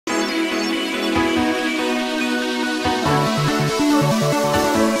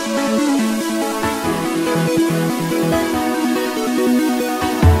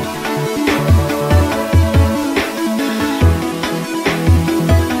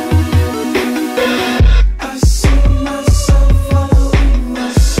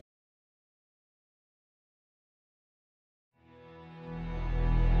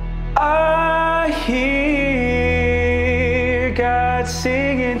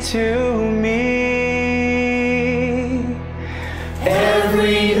to me.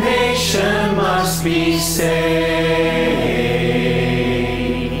 Every nation must be saved.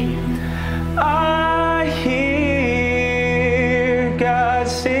 I hear God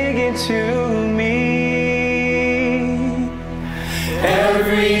singing to me.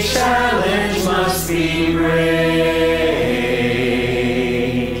 Every challenge must be great.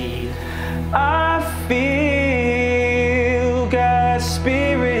 I feel God's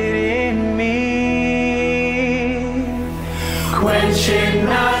Spirit in me. Quench it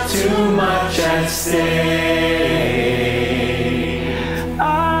not too much at stake.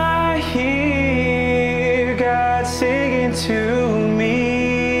 I hear God singing to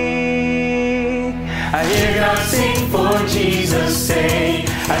me. I hear God sing for Jesus' sake.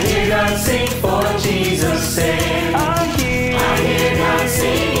 I hear God sing for Jesus' sake. I hear God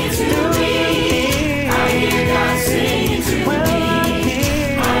singing to me. I hear God singing to me.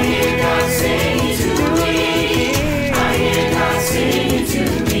 I hear God singing to me. I hear God singing to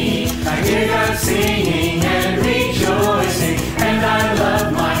me. I hear God singing and rejoicing, and I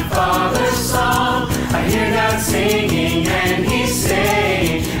love my Father's song. I hear God singing and He's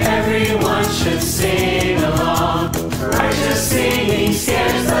saying everyone should sing along. Righteous singing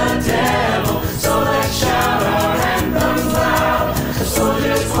scares the devil, so let's shout our anthems loud. The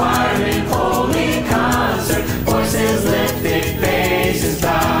soldiers choir in holy concert, voices lifted, faces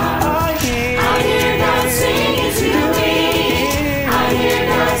bowed. I hear God singing to me. I hear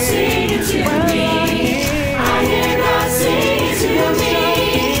God singing to me. I hear God singing to me.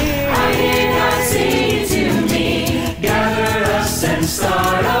 I hear God singing to me. Gather us and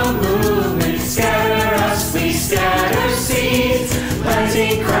start a movement. Scatter us, we scatter seeds,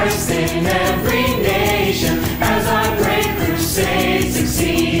 planting Christ in every nation as our great crusade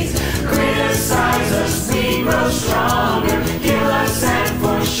succeeds. Criticize us, we grow stronger. Kill us and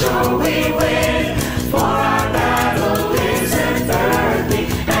for sure we win. For our battle isn't earthly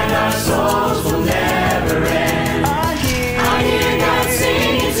and our souls will never end. I hear God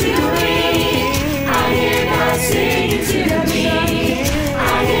singing to me. I hear God singing to me. I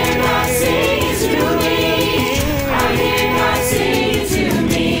hear God singing to me. I hear God singing to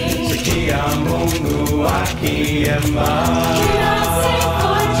me. Sikia Mungu akiimba.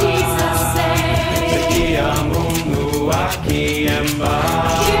 For Jesus' sake. Sikia Mungu akiimba.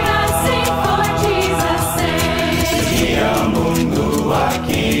 For Jesus' sake. Sikia Mungu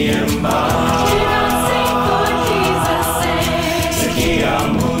akiimba. For Jesus' sake. Sikia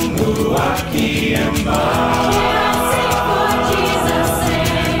Mungu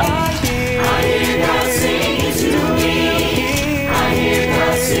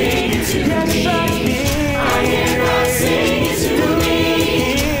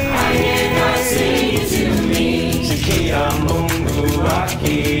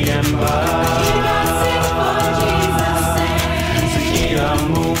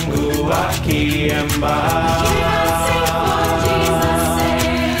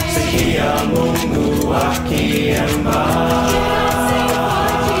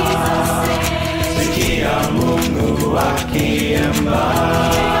akiimba.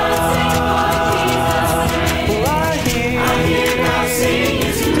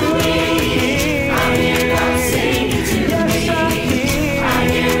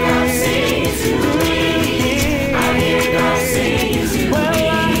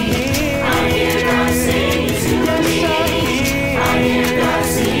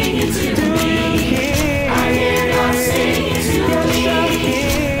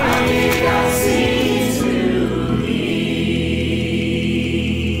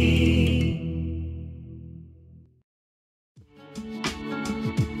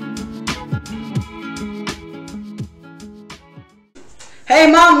 Hey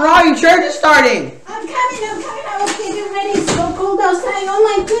Mom, Roy, church is starting. I'm coming. I was getting ready. It's so cold outside. Oh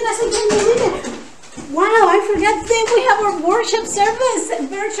my goodness, I can't believe it. Wow, I forgot that we have our worship service.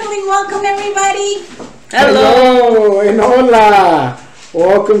 Virtually welcome everybody. Hello and hola.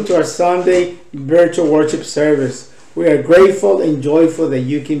 Welcome to our Sunday virtual worship service. We are grateful and joyful that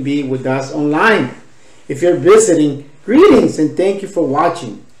you can be with us online. If you're visiting, greetings and thank you for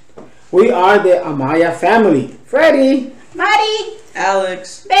watching. We are the Amaya family. Freddie. Buddy.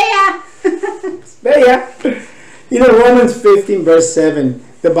 Alex. Bea. Bea. You know, Romans 15 verse 7,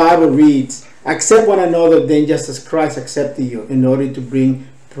 the Bible reads, accept one another then just as Christ accepted you in order to bring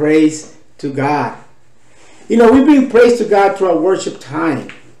praise to God. You know, we bring praise to God through our worship time.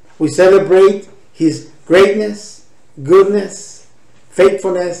 We celebrate His greatness, goodness,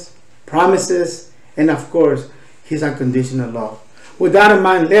 faithfulness, promises, and of course, His unconditional love. With that in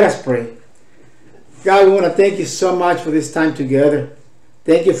mind, let us pray. God, we want to thank you so much for this time together.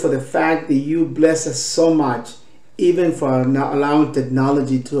 Thank you for the fact that you bless us so much, even for not allowing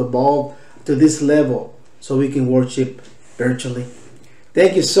technology to evolve to this level so we can worship virtually.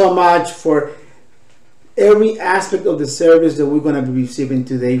 Thank you so much for every aspect of the service that we're going to be receiving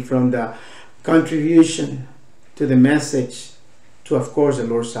today, from the contribution to the message to, of course, the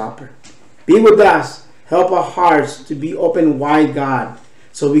Lord's Supper. Be with us. Help our hearts to be open wide, God,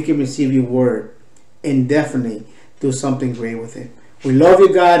 so we can receive your word and definitely do something great with it. We love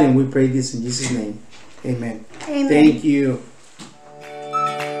you, God, and we pray this in Jesus' name. Amen. Amen. Thank you.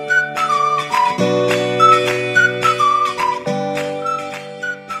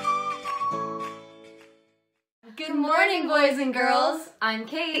 Good morning, boys and girls. I'm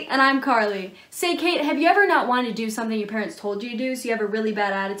Kate. And I'm Carly. Say, Kate, have you ever not wanted to do something your parents told you to do, so you have a really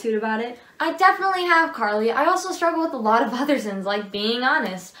bad attitude about it? I definitely have, Carly. I also struggle with a lot of other sins, like being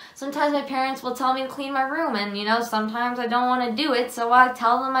honest. Sometimes my parents will tell me to clean my room, and sometimes I don't want to do it, so I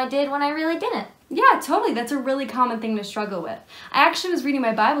tell them I did when I really didn't. Yeah, totally. That's a really common thing to struggle with. I actually was reading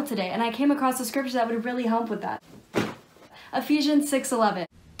my Bible today, and I came across a scripture that would really help with that. Ephesians 6:11.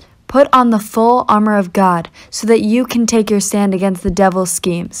 Put on the full armor of God so that you can take your stand against the devil's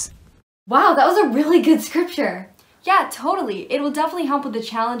schemes. Wow, that was a really good scripture. Yeah, totally. It will definitely help with the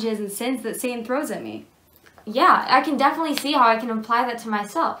challenges and sins that Satan throws at me. Yeah, I can definitely see how I can apply that to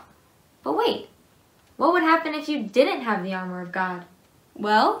myself. But wait, what would happen if you didn't have the armor of God?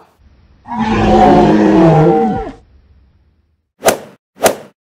 Well,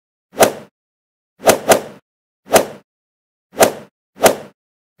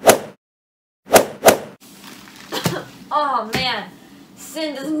 oh man,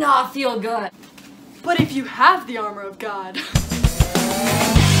 sin does not feel good. but if you have the armor of God.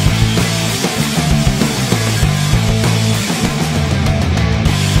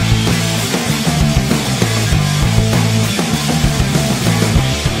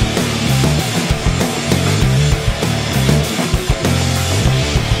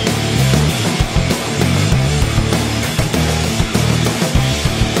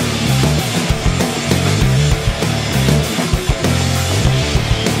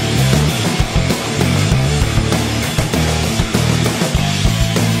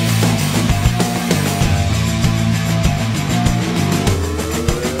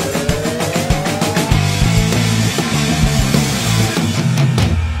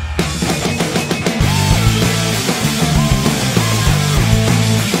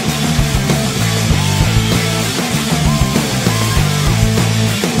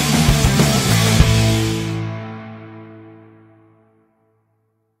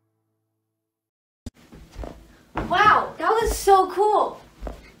 Wow, that was so cool.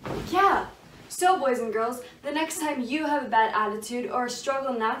 Yeah. So, boys and girls, the next time you have a bad attitude or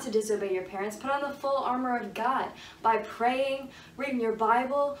struggle not to disobey your parents, put on the full armor of God by praying, reading your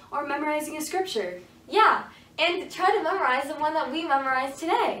Bible, or memorizing a scripture. Yeah, and try to memorize the one that we memorized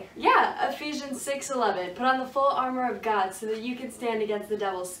today. Yeah, Ephesians 6:11. Put on the full armor of God so that you can stand against the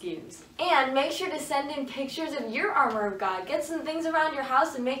devil's schemes. And make sure to send in pictures of your armor of God. Get some things around your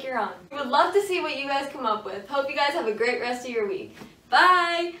house and make your own. We would love to see what you guys come up with. Hope you guys have a great rest of your week.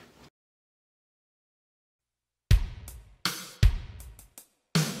 Bye!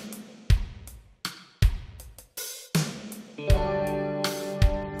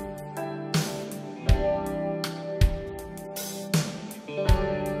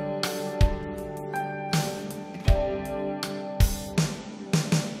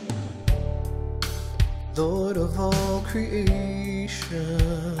 Lord of all creation,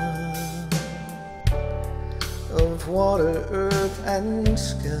 of water, earth, and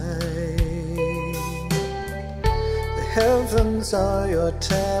sky, the heavens are your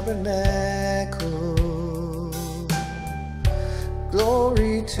tabernacle.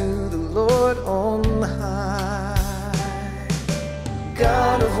 Glory to the Lord on high,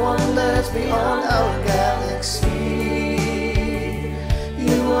 God of wonders beyond our galaxy.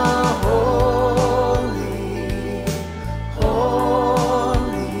 You are holy,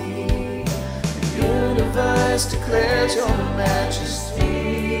 holy. The universe declares your majesty.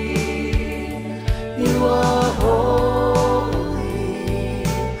 You are holy,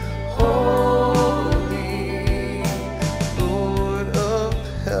 holy. Lord of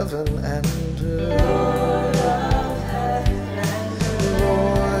heaven and earth.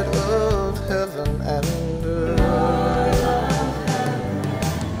 Lord of heaven and earth.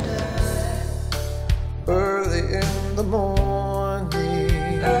 Early in the morning,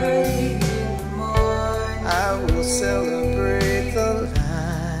 I will celebrate the light.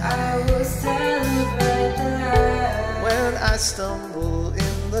 When I stumble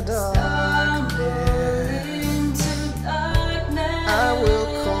in the darkness, I will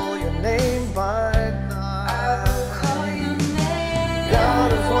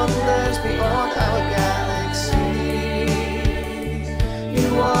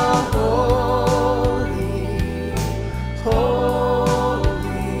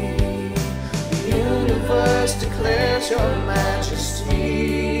your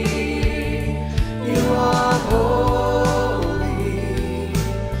majesty. You are holy,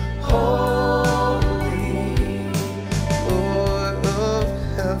 holy, Lord of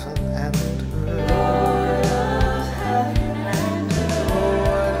heaven and earth. Lord of heaven and earth.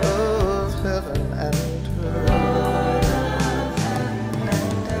 Lord of heaven and earth. Lord of heaven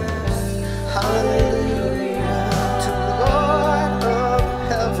and earth. Hallelujah to the Lord of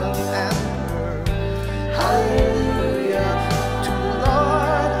heaven and earth. Hallelujah to the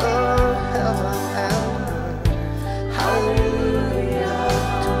Lord of heaven and earth. Hallelujah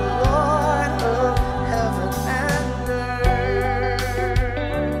to the Lord of heaven and earth.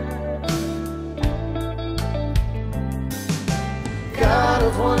 God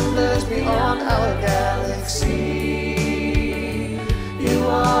of wonders beyond our galaxy, you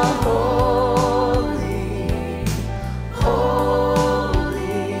are holy,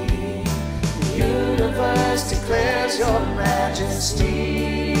 holy. The universe declares your majesty.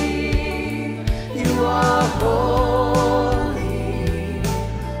 You are holy,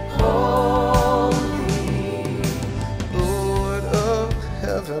 holy, Lord of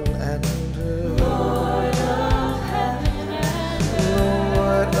heaven and earth. Lord of heaven and earth.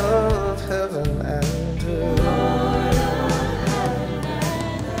 Lord of heaven and earth. Lord of heaven and earth.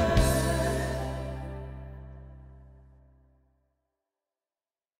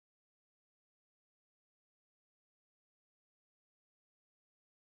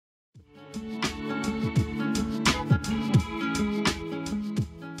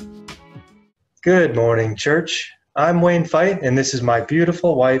 Good morning, church. I'm Wayne Fight, and this is my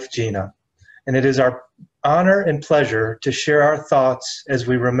beautiful wife, Gina. And it is our honor and pleasure to share our thoughts as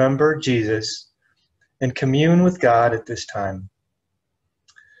we remember Jesus and commune with God at this time.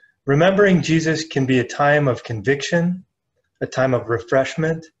 Remembering Jesus can be a time of conviction, a time of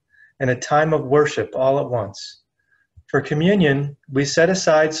refreshment, and a time of worship all at once. For communion, we set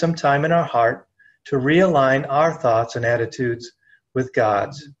aside some time in our heart to realign our thoughts and attitudes with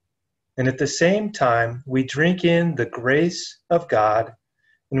God's. And at the same time, we drink in the grace of God,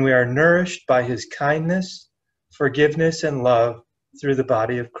 and we are nourished by his kindness, forgiveness, and love through the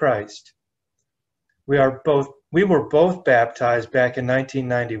body of Christ. We were both baptized back in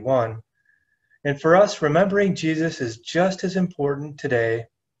 1991, and for us, remembering Jesus is just as important today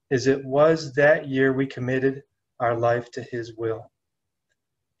as it was that year we committed our life to his will.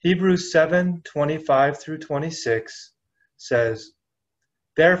 Hebrews 7:25-26 says,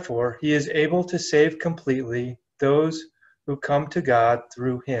 "Therefore, he is able to save completely those who come to God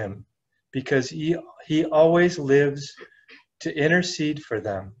through him, because he always lives to intercede for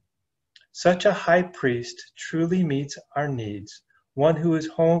them. Such a high priest truly meets our needs, one who is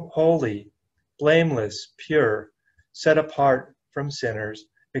holy, blameless, pure, set apart from sinners,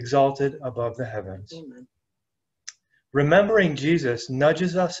 exalted above the heavens." Amen. Remembering Jesus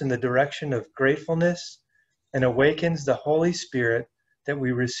nudges us in the direction of gratefulness and awakens the Holy Spirit that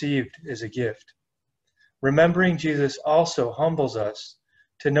we received as a gift. Remembering Jesus also humbles us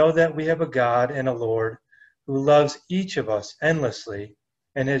to know that we have a God and a Lord who loves each of us endlessly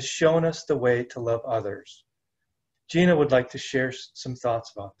and has shown us the way to love others. Gina would like to share some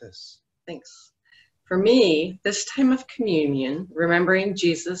thoughts about this. Thanks. For me, this time of communion, remembering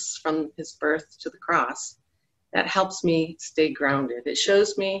Jesus from his birth to the cross, that helps me stay grounded. It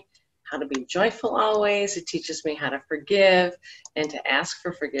shows me how to be joyful always. It teaches me how to forgive and to ask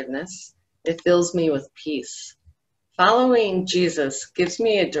for forgiveness. It fills me with peace. Following Jesus gives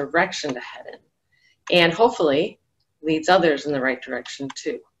me a direction to head in, and hopefully leads others in the right direction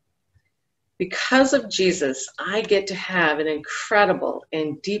too. Because of Jesus, I get to have an incredible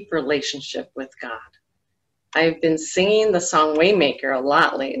and deep relationship with God. I've been singing the song Waymaker a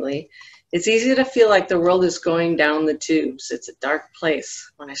lot lately. It's easy to feel like the world is going down the tubes. It's a dark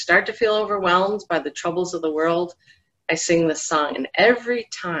place. When I start to feel overwhelmed by the troubles of the world, I sing this song, and every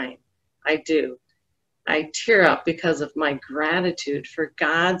time I do, I tear up because of my gratitude for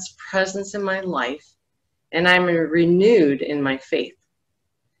God's presence in my life, and I'm renewed in my faith.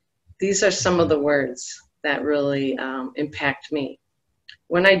 These are some of the words that really impact me.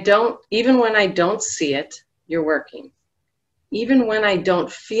 Even when I don't see it, you're working. Even when I don't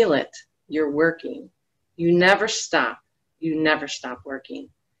feel it, you're working. You never stop. You never stop working.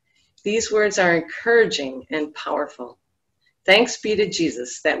 These words are encouraging and powerful. Thanks be to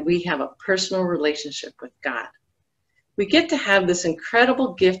Jesus that we have a personal relationship with God. We get to have this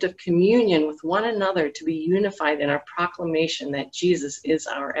incredible gift of communion with one another to be unified in our proclamation that Jesus is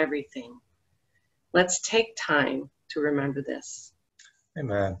our everything. Let's take time to remember this.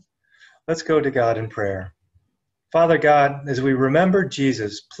 Amen. Let's go to God in prayer. Father God, as we remember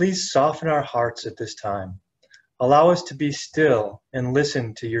Jesus, please soften our hearts at this time. Allow us to be still and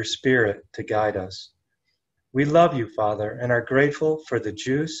listen to your Spirit to guide us. We love you, Father, and are grateful for the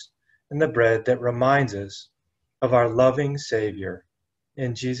juice and the bread that reminds us of our loving Savior.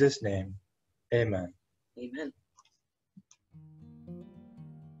 In Jesus' name, amen. Amen.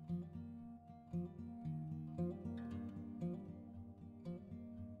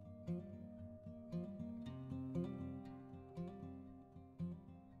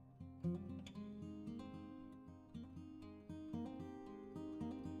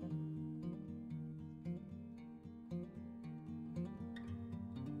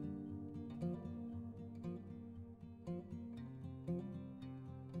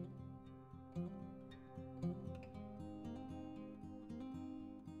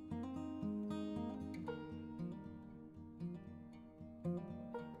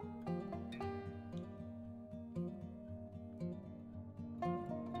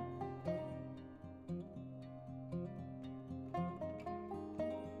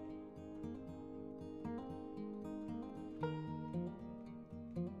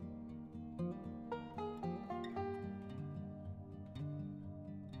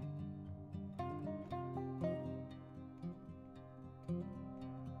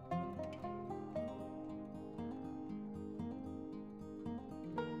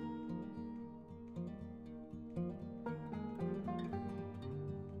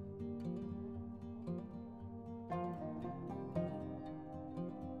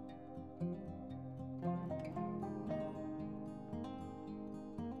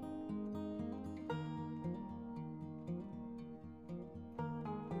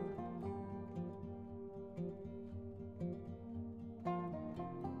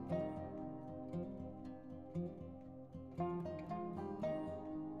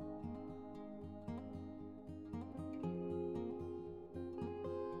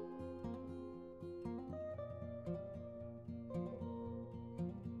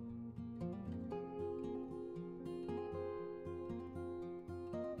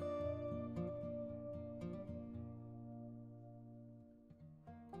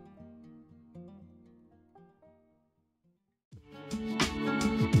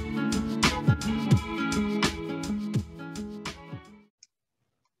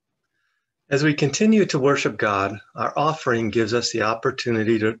 As we continue to worship God, our offering gives us the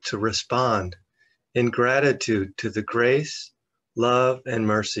opportunity to respond in gratitude to the grace, love, and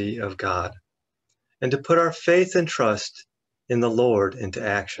mercy of God, and to put our faith and trust in the Lord into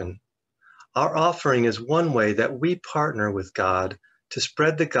action. Our offering is one way that we partner with God to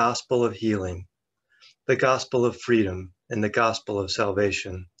spread the gospel of healing, the gospel of freedom, and the gospel of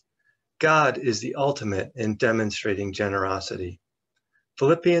salvation. God is the ultimate in demonstrating generosity.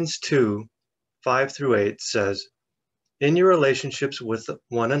 Philippians 2:5-8 says, "In your relationships with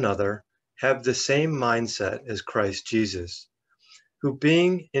one another, have the same mindset as Christ Jesus, who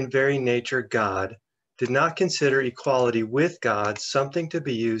being in very nature God, did not consider equality with God something to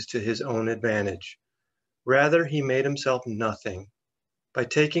be used to his own advantage. Rather, he made himself nothing by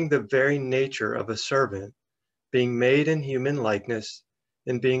taking the very nature of a servant, being made in human likeness,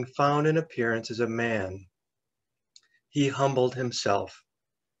 and being found in appearance as a man. He humbled himself.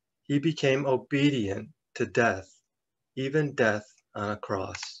 He became obedient to death, even death on a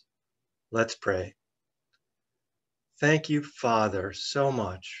cross." Let's pray. Thank you, Father, so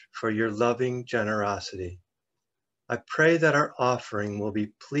much for your loving generosity. I pray that our offering will be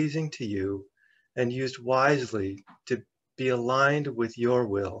pleasing to you and used wisely to be aligned with your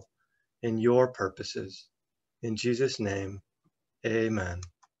will and your purposes. In Jesus' name, amen.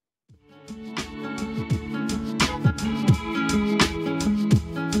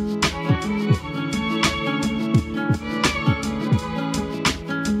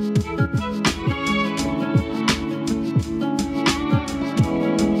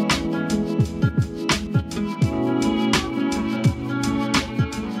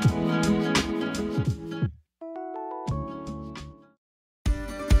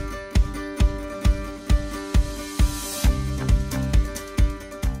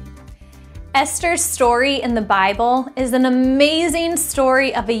 Esther's story in the Bible is an amazing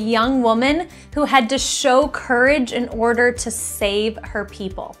story of a young woman who had to show courage in order to save her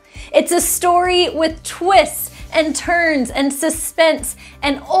people. It's a story with twists and turns and suspense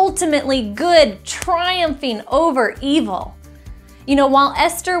and ultimately good triumphing over evil. You know, while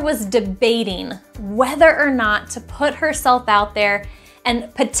Esther was debating whether or not to put herself out there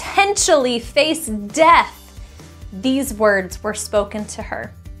and potentially face death, these words were spoken to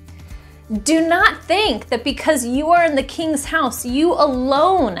her. "Do not think that because you are in the king's house, you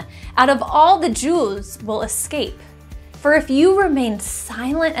alone out of all the Jews will escape. For if you remain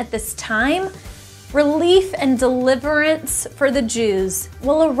silent at this time, Relief and deliverance for the Jews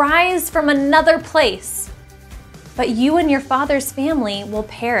will arise from another place, but you and your father's family will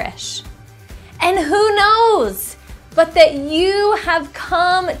perish. And who knows but that you have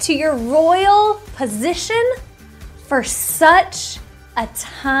come to your royal position for such a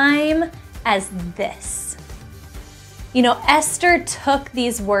time as this. You know, Esther took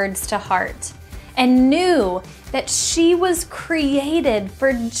these words to heart and knew that she was created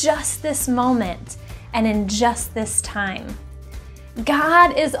for just this moment and in just this time.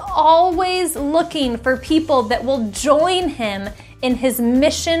 God is always looking for people that will join him in his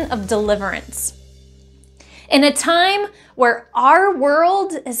mission of deliverance. In a time where our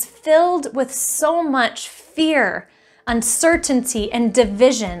world is filled with so much fear, uncertainty, and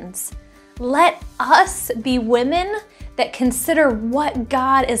divisions, let us be women that consider what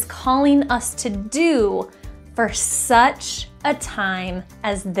God is calling us to do for such a time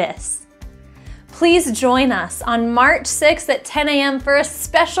as this. Please join us on March 6th at 10 a.m. for a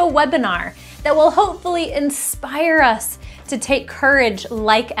special webinar that will hopefully inspire us to take courage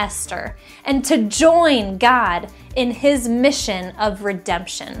like Esther and to join God in his mission of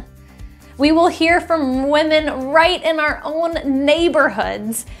redemption. We will hear from women right in our own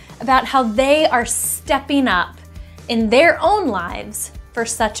neighborhoods about how they are stepping up in their own lives for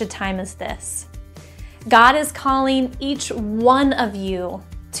such a time as this. God is calling each one of you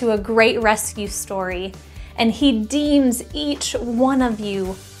to a great rescue story, and he deems each one of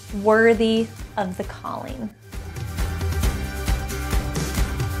you worthy of the calling.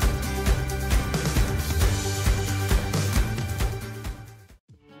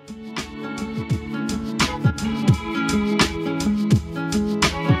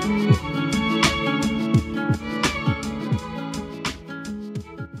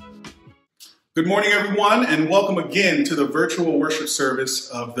 Good morning, everyone, and welcome again to the virtual worship service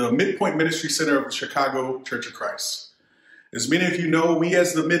of the Midpoint Ministry Center of the Chicago Church of Christ. As many of you know, we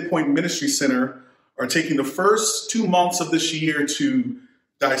as the Midpoint Ministry Center are taking the first 2 months of this year to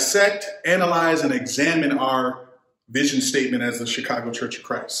dissect, analyze, and examine our vision statement as the Chicago Church of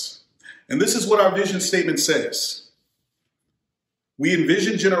Christ. And this is what our vision statement says. We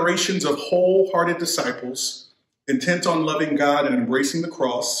envision generations of wholehearted disciples intent on loving God and embracing the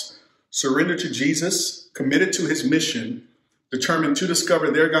cross, surrendered to Jesus, committed to his mission, determined to discover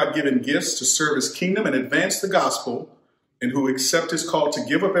their God-given gifts to serve his kingdom and advance the gospel, and who accept his call to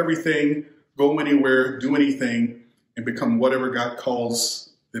give up everything, go anywhere, do anything, and become whatever God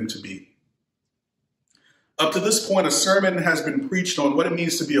calls them to be. Up to this point, a sermon has been preached on what it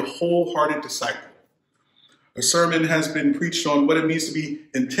means to be a wholehearted disciple. A sermon has been preached on what it means to be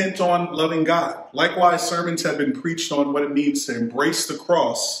intent on loving God. Likewise, sermons have been preached on what it means to embrace the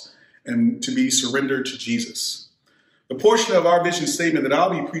cross and to be surrendered to Jesus. The portion of our vision statement that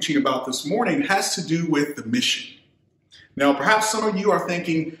I'll be preaching about this morning has to do with the mission. Now, perhaps some of you are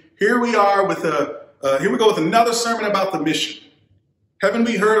thinking, here we go with another sermon about the mission. Haven't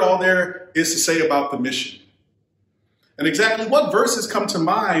we heard all there is to say about the mission? And exactly what verses come to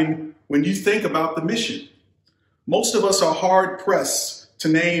mind when you think about the mission? Most of us are hard pressed to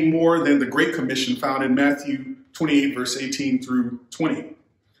name more than the Great Commission found in Matthew 28, verse 18 through 20.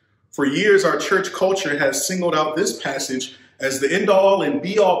 For years, our church culture has singled out this passage as the end-all and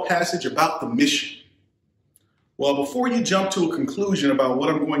be-all passage about the mission. Well, before you jump to a conclusion about what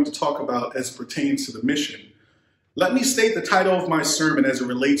I'm going to talk about as pertains to the mission, let me state the title of my sermon as it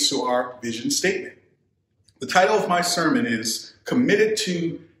relates to our vision statement. The title of my sermon is Committed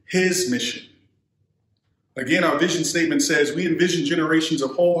to His Mission. Again, our vision statement says, we envision generations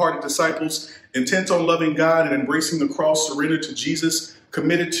of wholehearted disciples intent on loving God and embracing the cross, surrendered to Jesus,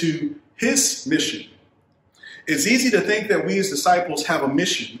 committed to his mission. It's easy to think that we as disciples have a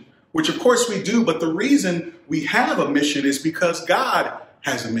mission, which of course we do, but the reason we have a mission is because God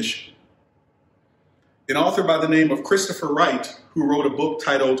has a mission. An author by the name of Christopher Wright, who wrote a book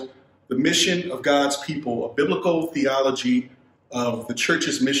titled The Mission of God's People, a biblical theology of the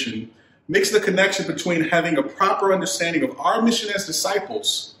church's mission, makes the connection between having a proper understanding of our mission as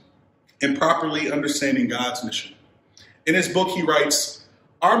disciples and properly understanding God's mission. In his book, he writes,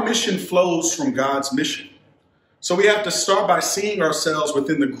 our mission flows from God's mission. So we have to start by seeing ourselves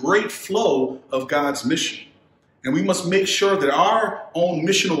within the great flow of God's mission. And we must make sure that our own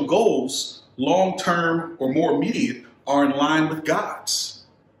missional goals, long-term or more immediate, are in line with God's.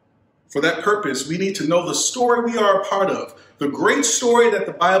 For that purpose, we need to know the story we are a part of, the great story that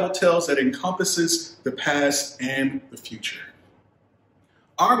the Bible tells that encompasses the past and the future.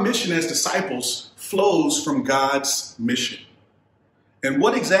 Our mission as disciples flows from God's mission. And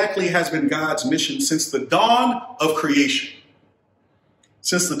what exactly has been God's mission since the dawn of creation?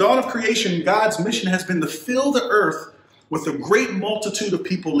 Since the dawn of creation, God's mission has been to fill the earth with a great multitude of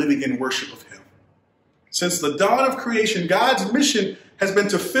people living in worship of him. Since the dawn of creation, God's mission has been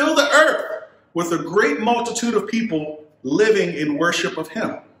to fill the earth with a great multitude of people living in worship of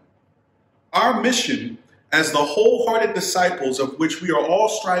him. Our mission as the wholehearted disciples of which we are all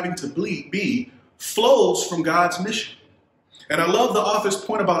striving to be flows from God's mission. And I love the author's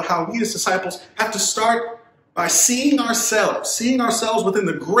point about how we as disciples have to start by seeing ourselves within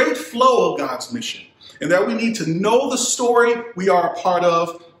the great flow of God's mission, and that we need to know the story we are a part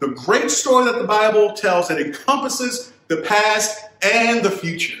of, the great story that the Bible tells that encompasses the past and the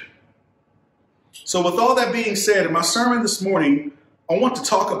future. So with all that being said, in my sermon this morning, I want to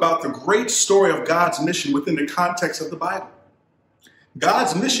talk about the great story of God's mission within the context of the Bible.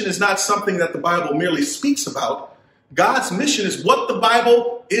 God's mission is not something that the Bible merely speaks about. God's mission is what the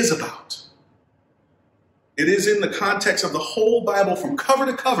Bible is about. It is in the context of the whole Bible from cover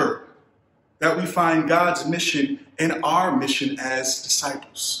to cover that we find God's mission and our mission as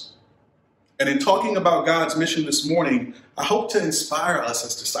disciples. And in talking about God's mission this morning, I hope to inspire us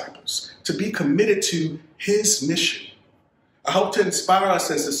as disciples to be committed to his mission. I hope to inspire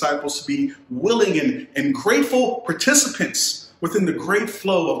us as disciples to be willing and grateful participants within the great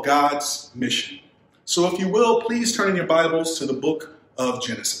flow of God's mission. So if you will, please turn in your Bibles to the book of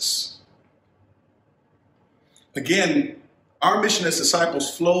Genesis. Again, our mission as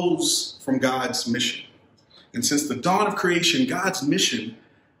disciples flows from God's mission. And since the dawn of creation, God's mission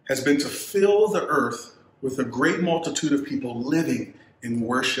has been to fill the earth with a great multitude of people living in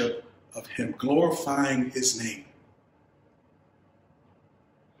worship of him, glorifying his name.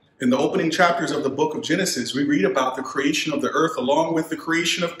 In the opening chapters of the book of Genesis, we read about the creation of the earth along with the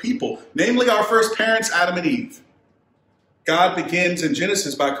creation of people, namely our first parents, Adam and Eve. God begins in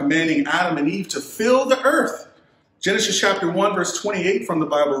Genesis by commanding Adam and Eve to fill the earth. Genesis chapter 1, verse 28 from the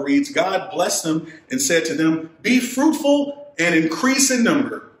Bible reads, God blessed them and said to them, be fruitful and increase in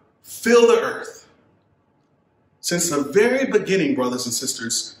number, fill the earth. Since the very beginning, brothers and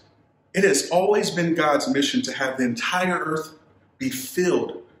sisters, it has always been God's mission to have the entire earth be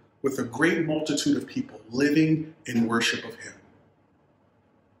filled with a great multitude of people living in worship of him.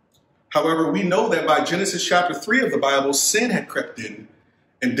 However, we know that by Genesis chapter 3 of the Bible, sin had crept in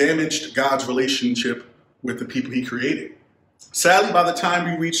and damaged God's relationship with the people he created. Sadly, by the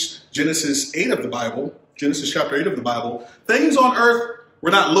time we reached Genesis 8 of the Bible, Genesis chapter 8 of the Bible, things on earth were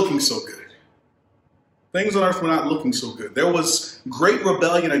not looking so good. Things on earth were not looking so good. There was great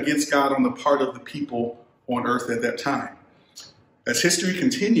rebellion against God on the part of the people on earth at that time. As history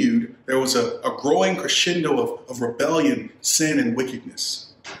continued, there was a growing crescendo of rebellion, sin, and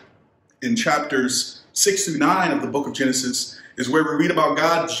wickedness. In chapters 6 through 9 of the book of Genesis is where we read about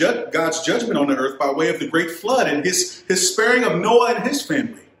God's judgment on the earth by way of the great flood and his sparing of Noah and his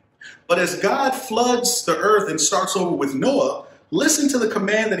family. But as God floods the earth and starts over with Noah, listen to the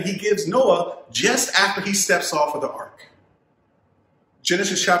command that he gives Noah just after he steps off of the ark.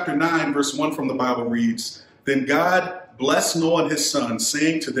 Genesis chapter 9, verse 1 from the Bible reads, then God blessed Noah and his sons,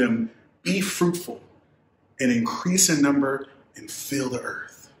 saying to them, be fruitful and increase in number and fill the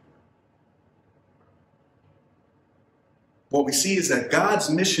earth. What we see is that God's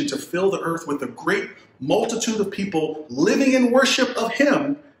mission to fill the earth with a great multitude of people living in worship of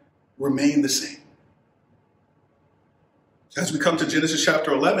him remained the same. As we come to Genesis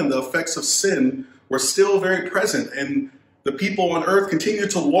chapter 11, the effects of sin were still very present, and the people on earth continued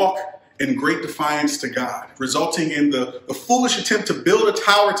to walk in great defiance to God, resulting in the foolish attempt to build a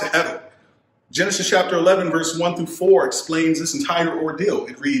tower to heaven. Genesis chapter 11, verse 1 through 4 explains this entire ordeal.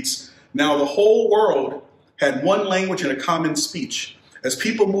 It reads, now the whole world had one language and a common speech. As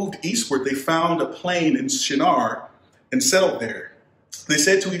people moved eastward, they found a plain in Shinar and settled there. They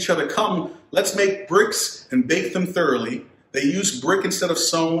said to each other, come, let's make bricks and bake them thoroughly. They used brick instead of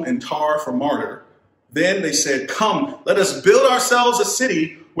stone and tar for mortar. Then they said, come, let us build ourselves a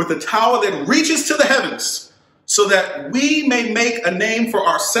city with a tower that reaches to the heavens, so that we may make a name for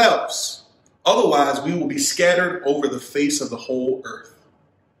ourselves. Otherwise, we will be scattered over the face of the whole earth.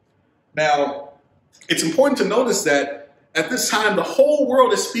 Now, it's important to notice that at this time, the whole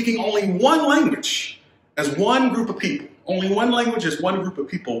world is speaking only one language as one group of people. Only one language as one group of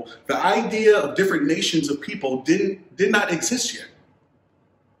people. The idea of different nations of people did not exist yet.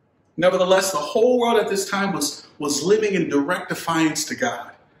 Nevertheless, the whole world at this time was living in direct defiance to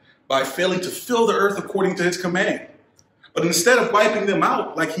God by failing to fill the earth according to his command. But instead of wiping them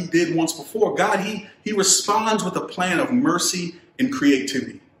out like he did once before, God, he responds with a plan of mercy and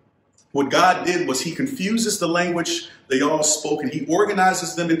creativity. What God did was he confuses the language they all spoke, and he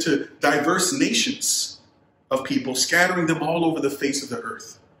organizes them into diverse nations of people, scattering them all over the face of the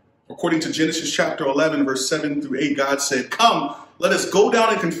earth. According to Genesis chapter 11, verse 7 through 8, God said, "Come, let us go down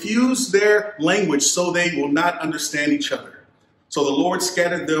and confuse their language so they will not understand each other." So the Lord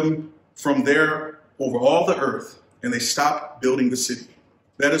scattered them from there over all the earth, and they stopped building the city.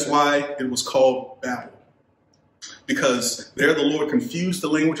 That is why it was called Babel, because there the Lord confused the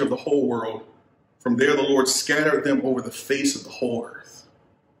language of the whole world. From there the Lord scattered them over the face of the whole earth.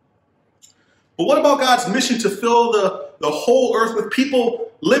 But what about God's mission to fill the whole earth with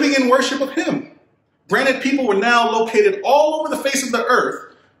people living in worship of him? Granted, people were now located all over the face of the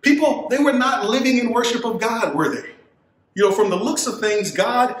earth. People, they were not living in worship of God, were they? You know, from the looks of things,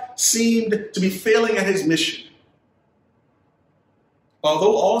 God seemed to be failing at his mission.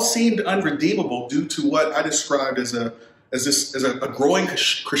 Although all seemed unredeemable due to what I described as a growing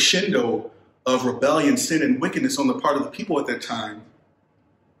crescendo of rebellion, sin, and wickedness on the part of the people at that time,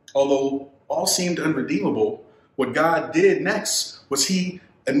 although all seemed unredeemable, what God did next was he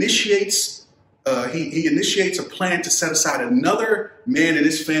initiates a plan to set aside another man in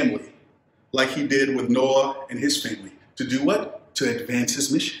his family, like he did with Noah and his family. To do what? To advance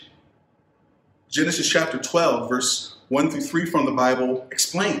his mission. Genesis chapter 12, verse 1 through 3 from the Bible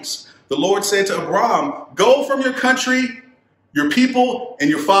explains. The Lord said to Abraham, "Go from your country, your people, and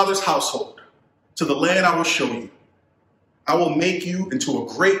your father's household to the land I will show you. I will make you into a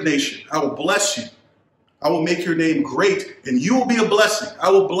great nation. I will bless you. I will make your name great, and you will be a blessing.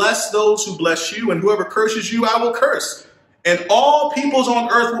 I will bless those who bless you, and whoever curses you, I will curse. And all peoples on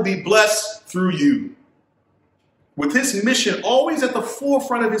earth will be blessed through you." With his mission always at the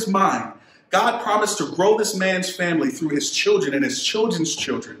forefront of his mind, God promised to grow this man's family through his children and his children's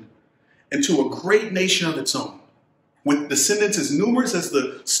children into a great nation of its own, with descendants as numerous as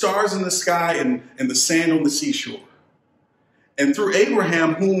the stars in the sky and the sand on the seashore. And through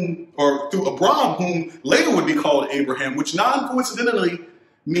Abraham, whom later would be called Abraham, which non-coincidentally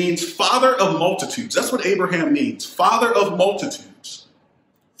means father of multitudes. That's what Abraham means, father of multitudes.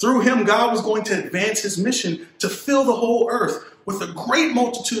 Through him, God was going to advance his mission to fill the whole earth with a great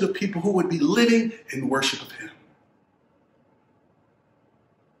multitude of people who would be living in worship of him.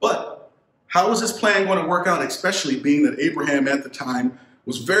 But how was this plan going to work out, especially being that Abraham at the time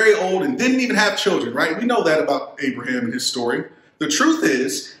was very old and didn't even have children, right? We know that about Abraham and his story. The truth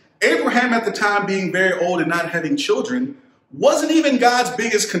is, Abraham at the time being very old and not having children wasn't even God's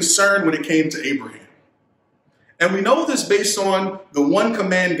biggest concern when it came to Abraham. And we know this based on the one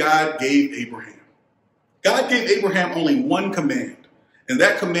command God gave Abraham. God gave Abraham only one command, and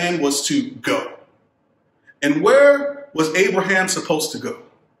that command was to go. And where was Abraham supposed to go?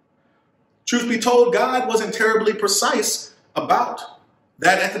 Truth be told, God wasn't terribly precise about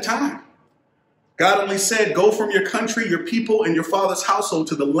that at the time. God only said, "Go from your country, your people, and your father's household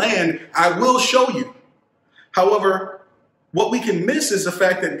to the land I will show you." However, what we can miss is the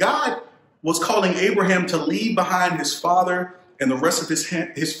fact that God was calling Abraham to leave behind his father and the rest of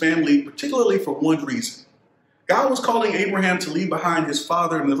his family, particularly for one reason. God was calling Abraham to leave behind his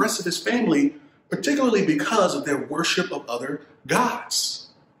father and the rest of his family, particularly because of their worship of other gods.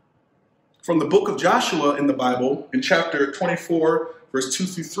 From the book of Joshua in the Bible, in chapter 24, verse 2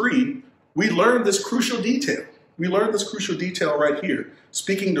 through 3, we learn this crucial detail. We learn this crucial detail right here.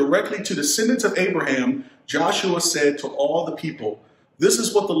 Speaking directly to descendants of Abraham, Joshua said to all the people, "This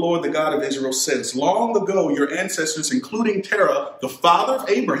is what the Lord, the God of Israel, says. Long ago, your ancestors, including Terah, the father of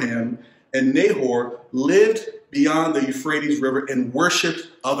Abraham, and Nahor, lived beyond the Euphrates River and worshipped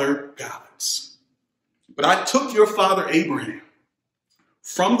other gods. But I took your father Abraham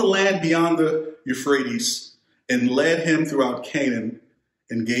from the land beyond the Euphrates and led him throughout Canaan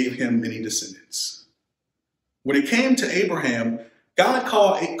and gave him many descendants." When it came to Abraham, God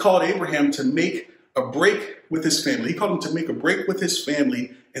called Abraham to make a break with his family. He called him to make a break with his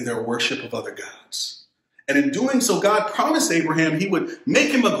family in their worship of other gods. And in doing so, God promised Abraham he would make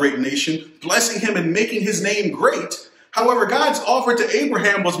him a great nation, blessing him and making his name great. However, God's offer to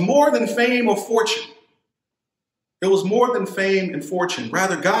Abraham was more than fame or fortune. It was more than fame and fortune.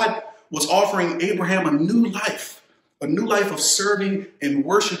 Rather, God was offering Abraham a new life of serving and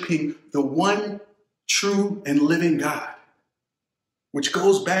worshiping the one true and living God, which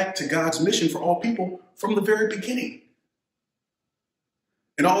goes back to God's mission for all people from the very beginning.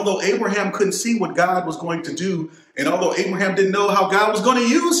 And although Abraham couldn't see what God was going to do, and although Abraham didn't know how God was going to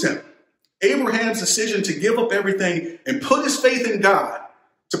use him, Abraham's decision to give up everything and put his faith in God,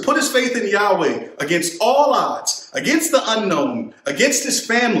 to put his faith in Yahweh against all odds, against the unknown, against his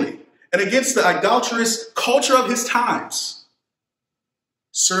family, and against the idolatrous culture of his times,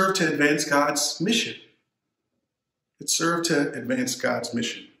 served to advance God's mission. It served to advance God's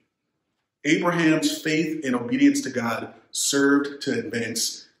mission. Abraham's faith and obedience to God served to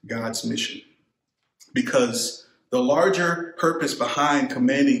advance God's mission. Because the larger purpose behind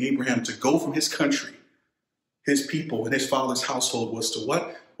commanding Abraham to go from his country, his people, and his father's household was to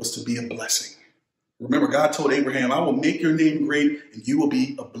what? Was to be a blessing. Remember, God told Abraham, I will make your name great and you will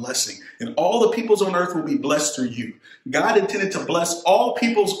be a blessing. And all the peoples on earth will be blessed through you. God intended to bless all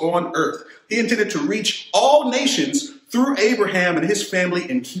peoples on earth. He intended to reach all nations through Abraham and his family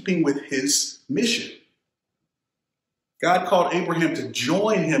in keeping with his mission. God called Abraham to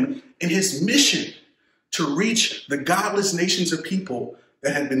join him in his mission to reach the godless nations of people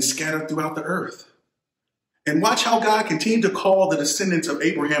that had been scattered throughout the earth. And watch how God continued to call the descendants of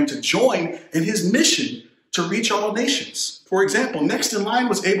Abraham to join in his mission to reach all nations. For example, next in line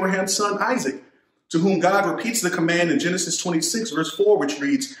was Abraham's son Isaac, to whom God repeats the command in Genesis 26, verse 4, which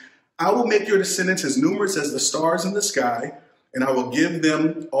reads, I will make your descendants as numerous as the stars in the sky, and I will give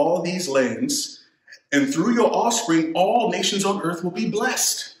them all these lands, and through your offspring, all nations on earth will be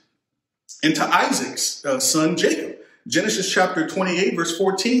blessed. And to Isaac's son Jacob, Genesis chapter 28, verse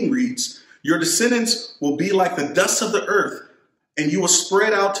 14 reads, your descendants will be like the dust of the earth, and you will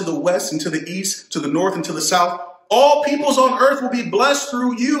spread out to the west and to the east, to the north and to the south. All peoples on earth will be blessed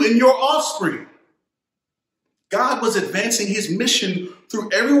through you and your offspring. God was advancing his mission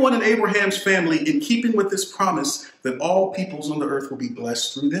through everyone in Abraham's family in keeping with this promise that all peoples on the earth will be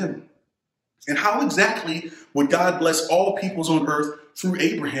blessed through them. And how exactly would God bless all peoples on earth through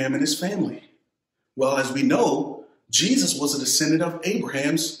Abraham and his family? Well, as we know, Jesus was a descendant of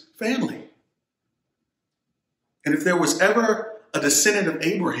Abraham's family. And if there was ever a descendant of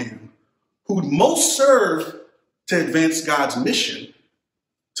Abraham who most served to advance God's mission,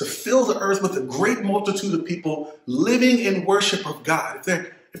 to fill the earth with a great multitude of people living in worship of God,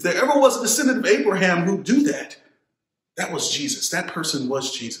 if there ever was a descendant of Abraham who'd do that, that was Jesus. That person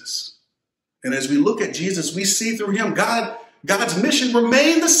was Jesus. And as we look at Jesus, we see through him, God's mission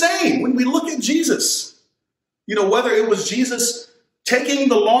remained the same when we look at Jesus. You know, whether it was Jesus taking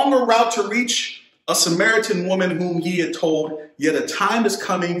the longer route to reach a Samaritan woman whom he had told, yet a time is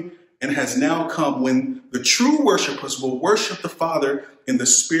coming and has now come when the true worshipers will worship the Father in the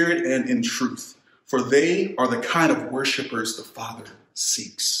Spirit and in truth, for they are the kind of worshipers the Father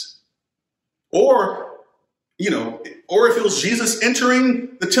seeks. Or if it was Jesus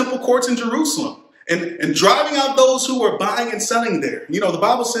entering the temple courts in Jerusalem and driving out those who were buying and selling there. You know, the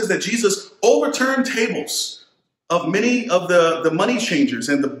Bible says that Jesus overturned tables of many of the money changers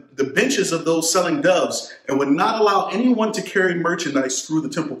and the benches of those selling doves, and would not allow anyone to carry merchandise through the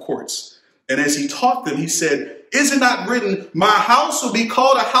temple courts. And as he taught them, he said, is it not written, my house will be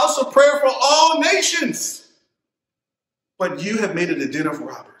called a house of prayer for all nations? But you have made it a den of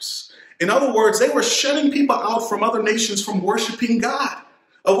robbers. In other words, they were shutting people out from other nations from worshiping God,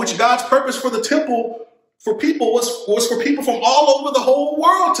 of which God's purpose for the temple for people was for people from all over the whole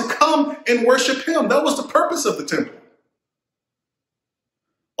world to come and worship him. That was the purpose of the temple.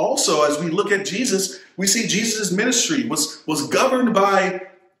 Also, as we look at Jesus, we see Jesus' ministry was governed by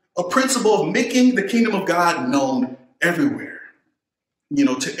a principle of making the kingdom of God known everywhere. You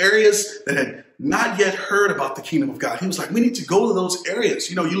know, to areas that had not yet heard about the kingdom of God. He was like, we need to go to those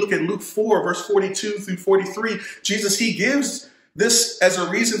areas. You know, you look at Luke 4, verse 42 through 43. Jesus, he gives this as a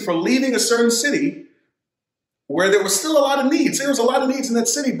reason for leaving a certain city where there was still a lot of needs. There was a lot of needs in that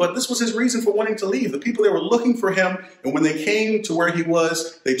city, but this was his reason for wanting to leave. The people, they were looking for him, and when they came to where he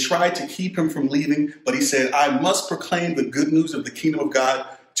was, they tried to keep him from leaving, but he said, I must proclaim the good news of the kingdom of God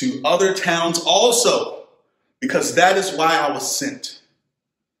to other towns also, because that is why I was sent.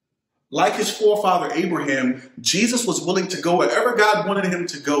 Like his forefather Abraham, Jesus was willing to go wherever God wanted him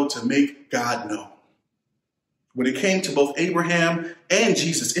to go to make God known. When it came to both Abraham and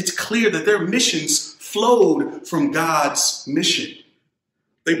Jesus, it's clear that their missions flowed from God's mission.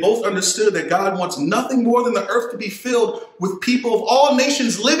 They both understood that God wants nothing more than the earth to be filled with people of all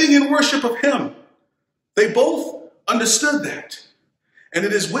nations living in worship of him. They both understood that. And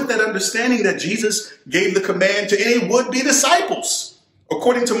it is with that understanding that Jesus gave the command to any would-be disciples,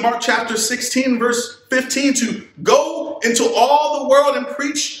 according to Mark chapter 16, verse 15, to go into all the world and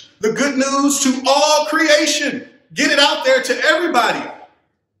preach the good news to all creation. Get it out there to everybody.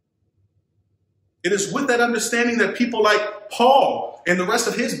 It is with that understanding that people like Paul and the rest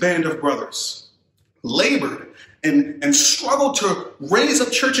of his band of brothers labored and struggled to raise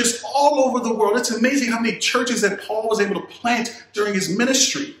up churches all over the world. It's amazing how many churches that Paul was able to plant during his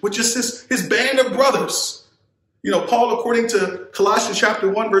ministry with just his band of brothers. You know, Paul, according to Colossians chapter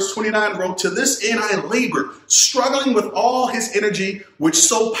 1, verse 29, wrote, to this end I labor, struggling with all his energy, which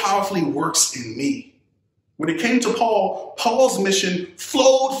so powerfully works in me. When it came to Paul, Paul's mission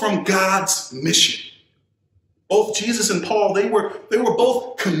flowed from God's mission. Both Jesus and Paul, they were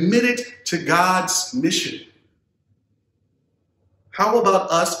both committed to God's mission. How about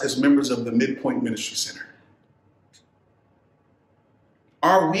us as members of the Midpoint Ministry Center?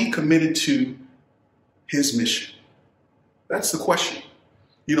 Are we committed to his mission? That's the question.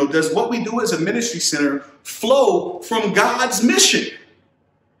 Does what we do as a ministry center flow from God's mission?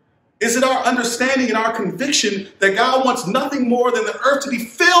 Is it our understanding and our conviction that God wants nothing more than the earth to be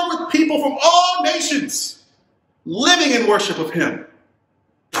filled with people from all nations, living in worship of him,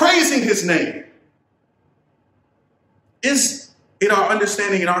 praising his name? Is it our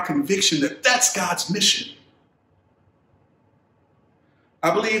understanding and our conviction that that's God's mission?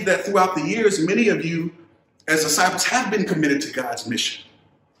 I believe that throughout the years, many of you as disciples have been committed to God's mission.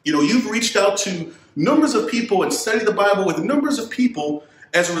 You've reached out to numbers of people and studied the Bible with numbers of people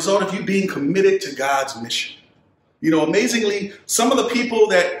as a result of you being committed to God's mission. Amazingly, some of the people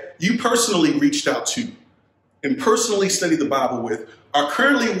that you personally reached out to and personally studied the Bible with are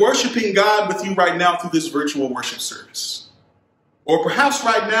currently worshiping God with you right now through this virtual worship service. Or perhaps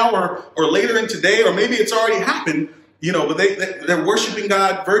right now or later in today, or maybe it's already happened, but they're worshiping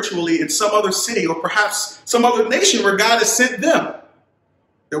God virtually in some other city or perhaps some other nation where God has sent them.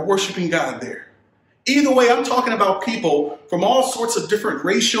 They're worshiping God there. Either way, I'm talking about people from all sorts of different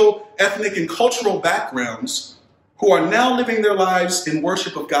racial, ethnic, and cultural backgrounds who are now living their lives in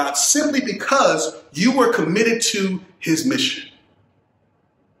worship of God simply because you were committed to his mission.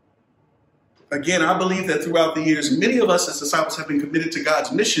 Again, I believe that throughout the years, many of us as disciples have been committed to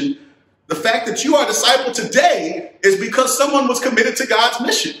God's mission. The fact that you are a disciple today is because someone was committed to God's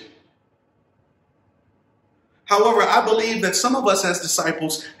mission. However, I believe that some of us as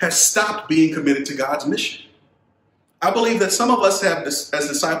disciples have stopped being committed to God's mission. I believe that some of us as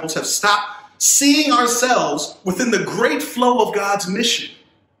disciples have stopped seeing ourselves within the great flow of God's mission.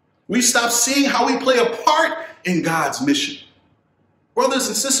 We stopped seeing how we play a part in God's mission. Brothers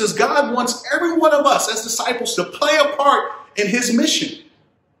and sisters, God wants every one of us as disciples to play a part in his mission.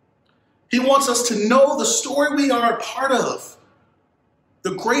 He wants us to know the story we are a part of.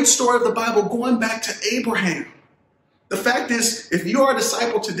 The great story of the Bible going back to Abraham. The fact is, if you are a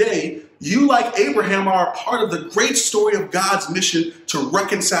disciple today, you, like Abraham, are a part of the great story of God's mission to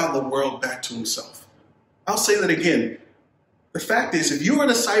reconcile the world back to himself. I'll say that again. The fact is, if you are a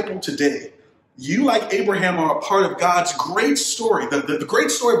disciple today, you, like Abraham, are a part of God's great story, the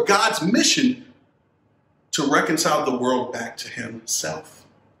great story of God's mission to reconcile the world back to himself.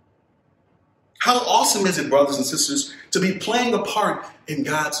 How awesome is it, brothers and sisters, to be playing a part in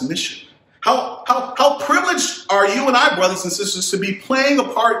God's mission? How privileged are you and I, brothers and sisters, to be playing a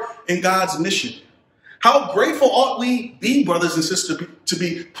part in God's mission? How grateful ought we be, brothers and sisters, to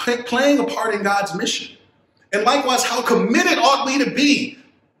be playing a part in God's mission? And likewise, how committed ought we to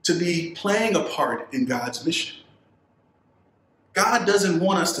be playing a part in God's mission? God doesn't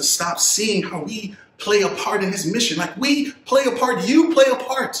want us to stop seeing how we play a part in his mission. Like we play a part, you play a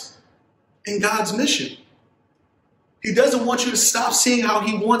part in God's mission. He doesn't want you to stop seeing how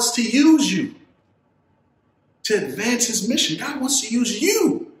he wants to use you to advance his mission. God wants to use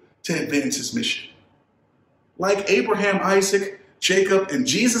you to advance his mission. Like Abraham, Isaac, Jacob, and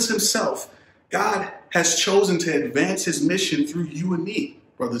Jesus himself, God has chosen to advance his mission through you and me,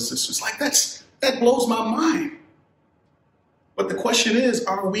 brothers and sisters. That blows my mind. But the question is,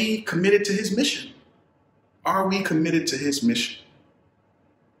 are we committed to his mission? Are we committed to his mission?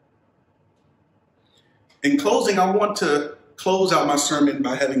 In closing, I want to close out my sermon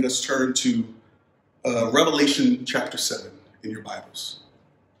by having us turn to Revelation chapter 7 in your Bibles.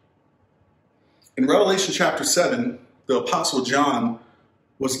 In Revelation chapter 7, the Apostle John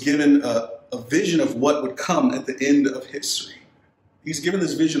was given a vision of what would come at the end of history. He's given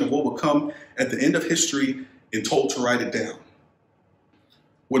this vision of what will come at the end of history and told to write it down.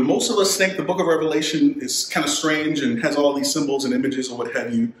 When most of us think the book of Revelation is kind of strange and has all these symbols and images or what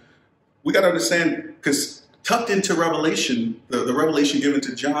have you, we got to understand, because tucked into Revelation, the revelation given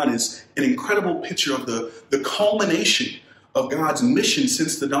to John is an incredible picture of the culmination of God's mission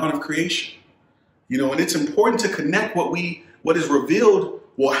since the dawn of creation. And it's important to connect what is revealed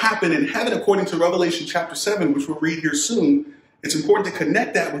will happen in heaven according to Revelation chapter 7, which we'll read here soon. It's important to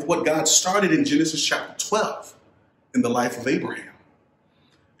connect that with what God started in Genesis chapter 12 in the life of Abraham.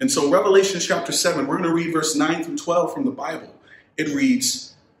 And so Revelation chapter 7, we're going to read verse 9 through 12 from the Bible. It reads,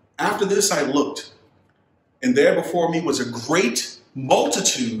 "After this I looked, and there before me was a great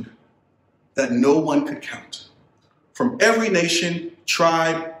multitude that no one could count, from every nation,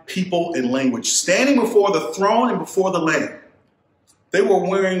 tribe, people, and language, standing before the throne and before the Lamb. They were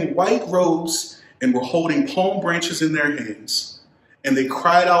wearing white robes and were holding palm branches in their hands. And they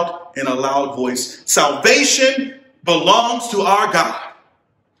cried out in a loud voice, "Salvation belongs to our God,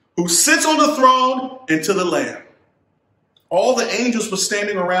 who sits on the throne and to the Lamb." All the angels were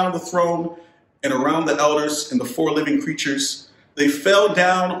standing around the throne and around the elders and the four living creatures. They fell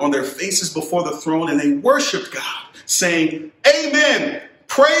down on their faces before the throne and they worshiped God, saying, "Amen.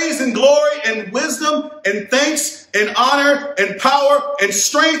 Praise and glory and wisdom and thanks and honor and power and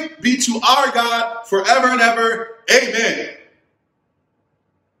strength be to our God forever and ever. Amen."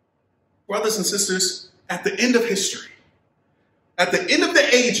 Brothers and sisters, at the end of history, at the end of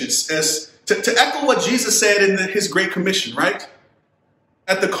the ages, as to echo what Jesus said in his Great Commission, right?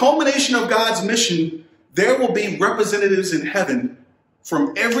 At the culmination of God's mission, there will be representatives in heaven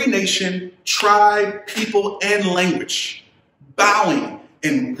from every nation, tribe, people, and language, bowing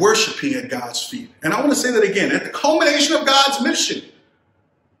and worshiping at God's feet. And I want to say that again. At the culmination of God's mission,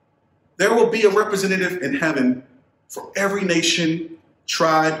 there will be a representative in heaven for every nation,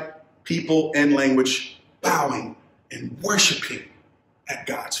 tribe, people, and language, bowing and worshiping at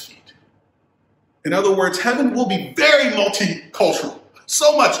God's feet. In other words, heaven will be very multicultural.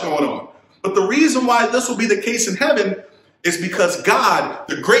 So much going on. But the reason why this will be the case in heaven is because God,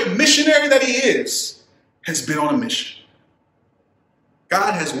 the great missionary that he is, has been on a mission.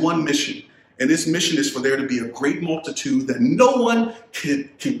 God has one mission, and this mission is for there to be a great multitude that no one can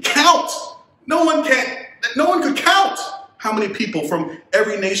count. No one could count how many people from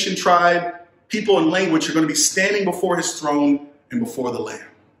every nation, tribe, people, and language are going to be standing before his throne and before the Lamb.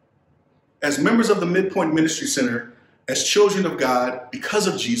 As members of the Midpoint Ministry Center, as children of God because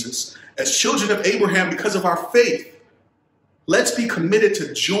of Jesus, as children of Abraham because of our faith, let's be committed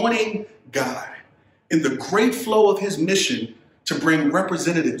to joining God in the great flow of his mission to bring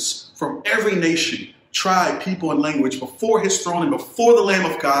representatives from every nation, tribe, people, and language before his throne and before the Lamb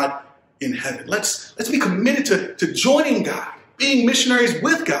of God in heaven. Let's be committed to joining God, being missionaries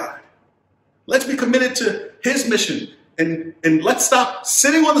with God. Let's be committed to his mission, and let's stop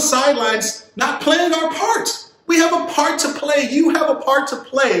sitting on the sidelines, not playing our part. We have a part to play. You have a part to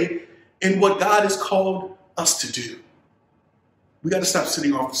play in what God has called us to do. We got to stop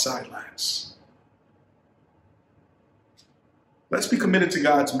sitting off the sidelines. Let's be committed to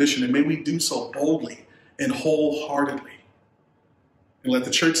God's mission, and may we do so boldly and wholeheartedly. And let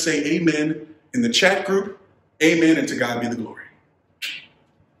the church say amen in the chat group. Amen, and to God be the glory.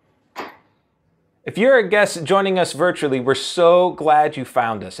 If you're a guest joining us virtually, we're so glad you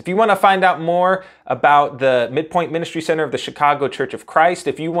found us. If you want to find out more about the Midpoint Ministry Center of the Chicago Church of Christ,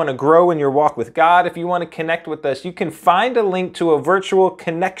 if you want to grow in your walk with God, if you want to connect with us, you can find a link to a virtual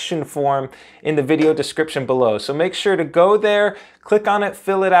connection form in the video description below. So make sure to go there, click on it,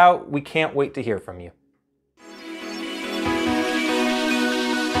 fill it out. We can't wait to hear from you.